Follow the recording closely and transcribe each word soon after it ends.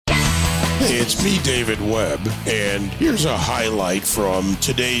Hey, it's me, David Webb, and here's a highlight from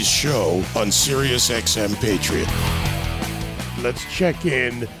today's show on Sirius XM Patriot. Let's check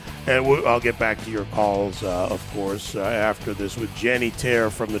in, and I'll get back to your calls, of course, after this with Jenny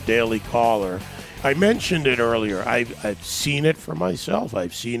Tare from the Daily Caller. I mentioned it earlier. I've seen it for myself.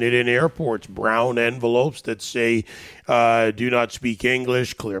 I've seen it in airports, brown envelopes that say, do not speak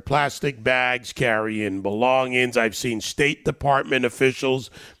English, clear plastic bags, carry in belongings. I've seen State Department officials,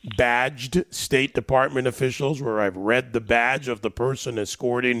 badged State Department officials, where I've read the badge of the person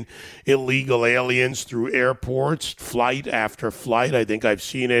escorting illegal aliens through airports, flight after flight. I think I've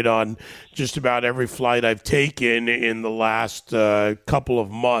seen it on just about every flight I've taken in the last couple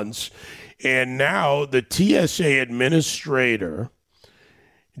of months. And now the TSA administrator,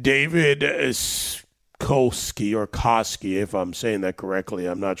 David Koski, or Koski, if I'm saying that correctly,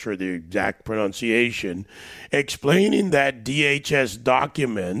 I'm not sure the exact pronunciation, explaining that DHS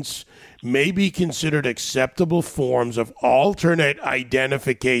documents may be considered acceptable forms of alternate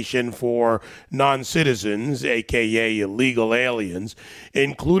identification for non-citizens, aka illegal aliens,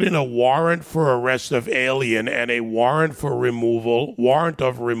 including a warrant for arrest of alien and a warrant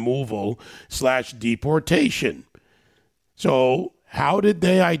of removal / deportation. So how did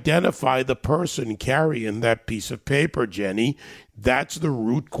they identify the person carrying that piece of paper, Jenny? That's the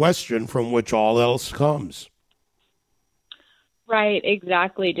root question from which all else comes. Right,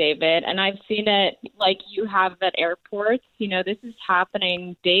 exactly, David. And I've seen it like you have at airports. This is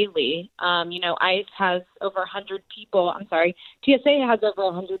happening daily. ICE has over 100 people. TSA has over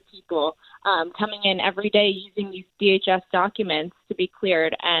 100 people coming in every day using these DHS documents to be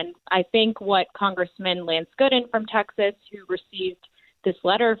cleared. And I think what Congressman Lance Gooden from Texas, who received this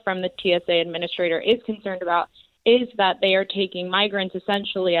letter from the TSA administrator, is concerned about is that they are taking migrants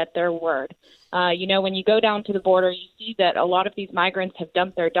essentially at their word. When you go down to the border, you see that a lot of these migrants have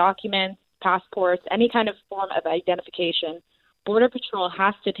dumped their documents, passports, any kind of form of identification. Border Patrol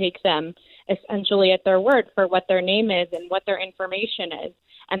has to take them essentially at their word for what their name is and what their information is.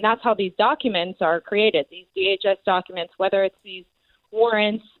 And that's how these documents are created, these DHS documents, whether it's these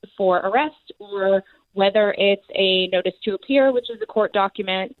warrants for arrest or whether it's a notice to appear, which is a court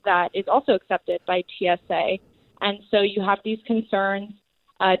document that is also accepted by TSA. And so you have these concerns.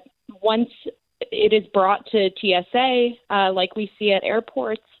 Once it is brought to TSA, like we see at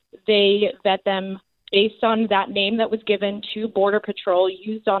airports, they vet them based on that name that was given to Border Patrol,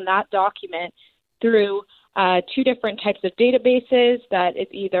 used on that document through two different types of databases. That is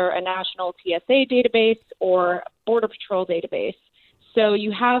either a national TSA database or Border Patrol database. So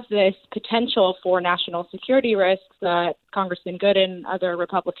you have this potential for national security risks that Congressman Gooden and other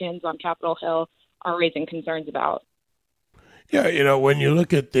Republicans on Capitol Hill are raising concerns about. Yeah, when you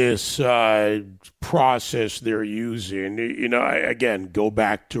look at this process they're using, again, go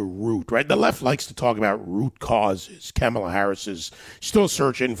back to root, right? The left likes to talk about root causes. Kamala Harris is still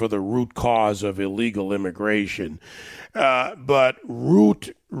searching for the root cause of illegal immigration. But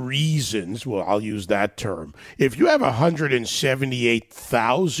root reasons, well, I'll use that term. If you have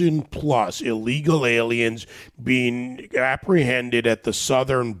 178,000 plus illegal aliens being apprehended at the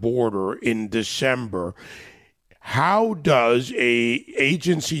southern border in December, how does a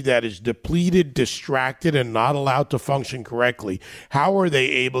agency that is depleted, distracted, and not allowed to function correctly, how are they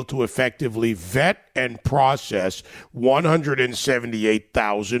able to effectively vet and process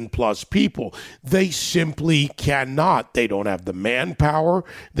 178,000 plus people? They simply cannot. They don't have the manpower.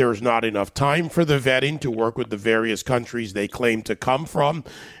 There's not enough time for the vetting to work with the various countries they claim to come from.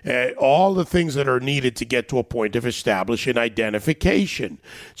 All the things that are needed to get to a point of establishing identification.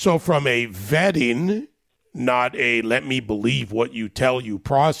 So from a vetting, not a let me believe what you tell me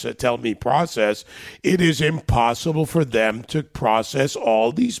process, it is impossible for them to process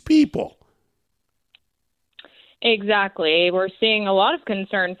all these people. Exactly. We're seeing a lot of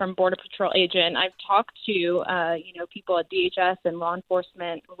concern from Border Patrol agent. I've talked to, people at DHS and law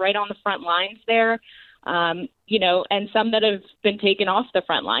enforcement right on the front lines there, and some that have been taken off the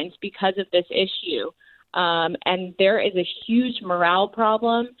front lines because of this issue. And there is a huge morale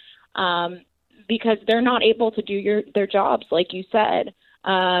problem. Because they're not able to do their jobs, like you said.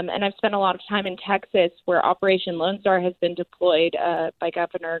 And I've spent a lot of time in Texas where Operation Lone Star has been deployed by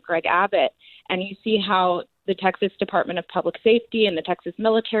Governor Greg Abbott. And you see how the Texas Department of Public Safety and the Texas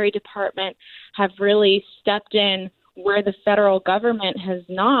Military Department have really stepped in where the federal government has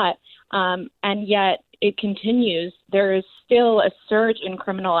not. And yet it continues. There is still a surge in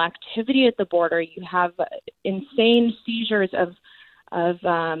criminal activity at the border. You have insane seizures of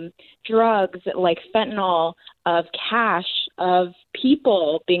drugs like fentanyl, of cash, of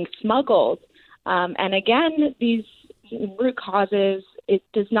people being smuggled. And again, these root causes it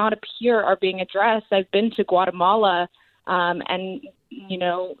does not appear are being addressed. I've been to Guatemala, and,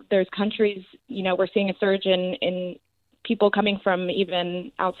 there's countries, we're seeing a surge in people coming from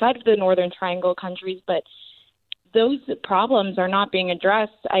even outside of the Northern Triangle countries, but those problems are not being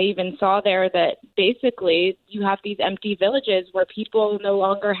addressed. I even saw there that basically you have these empty villages where people no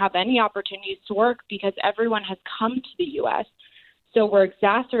longer have any opportunities to work because everyone has come to the U.S. So we're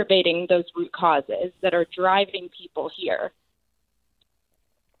exacerbating those root causes that are driving people here.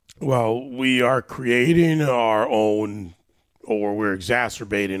 Well, we are creating our own, or we're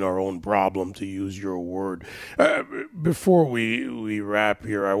exacerbating our own problem, to use your word. Before we wrap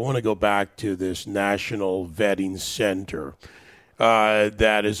here, I want to go back to this National Vetting Center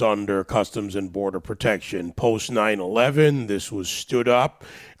that is under Customs and Border Protection. Post 9/11, this was stood up.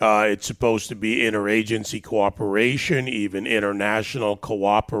 It's supposed to be interagency cooperation, even international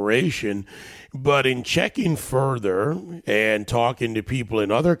cooperation. But in checking further and talking to people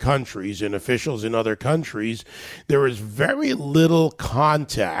in other countries and officials in other countries, there is very little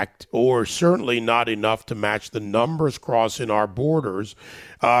contact, or certainly not enough to match the numbers crossing our borders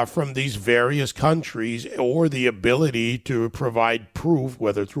from these various countries, or the ability to provide proof,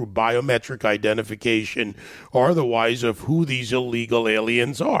 whether through biometric identification or otherwise, of who these illegal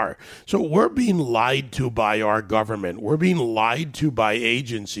aliens are. So we're being lied to by our government. We're being lied to by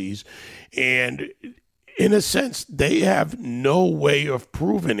agencies. And in a sense, they have no way of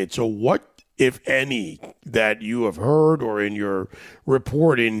proving it. So what, if any, that you have heard or in your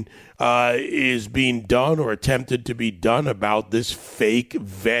reporting is being done or attempted to be done about this fake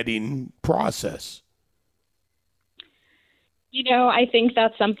vetting process? I think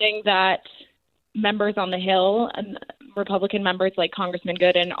that's something that members on the Hill and Republican members like Congressman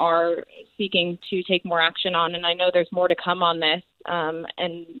Gooden are seeking to take more action on. And I know there's more to come on this.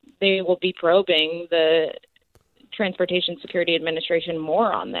 And they will be probing the Transportation Security Administration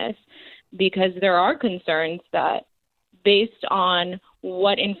more on this, because there are concerns that, based on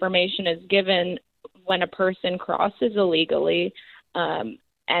what information is given when a person crosses illegally, and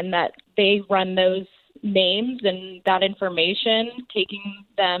that they run those names and that information, taking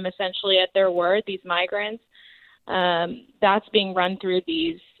them essentially at their word, these migrants, that's being run through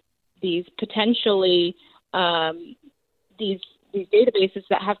these potentially these databases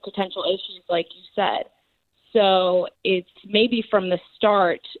that have potential issues, like you said. So it's maybe from the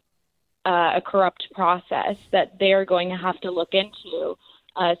start a corrupt process that they're going to have to look into.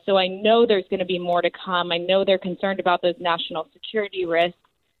 So I know there's going to be more to come. I know they're concerned about those national security risks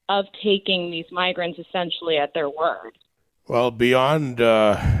of taking these migrants essentially at their word. Well, beyond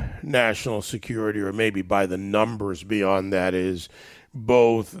national security, or maybe by the numbers beyond that, is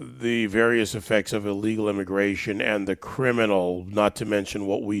both the various effects of illegal immigration and the criminal, not to mention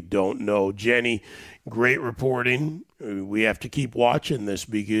what we don't know. Jenny, great reporting. We have to keep watching this,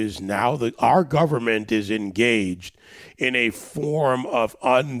 because now our government is engaged in a form of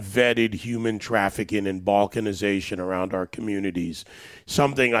unvetted human trafficking and balkanization around our communities,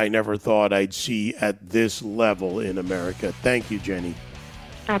 something I never thought I'd see at this level in America. Thank you, Jenny.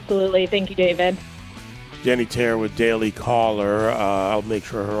 Absolutely. Thank you, David. Jenny Terre with Daily Caller. I'll make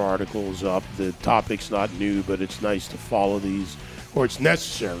sure her article's up. The topic's not new, but it's nice to follow these, or it's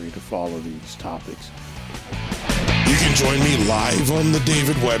necessary to follow these topics. You can join me live on The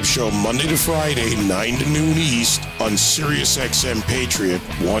David Webb Show Monday to Friday, 9 to noon East on SiriusXM Patriot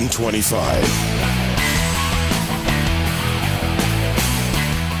 125.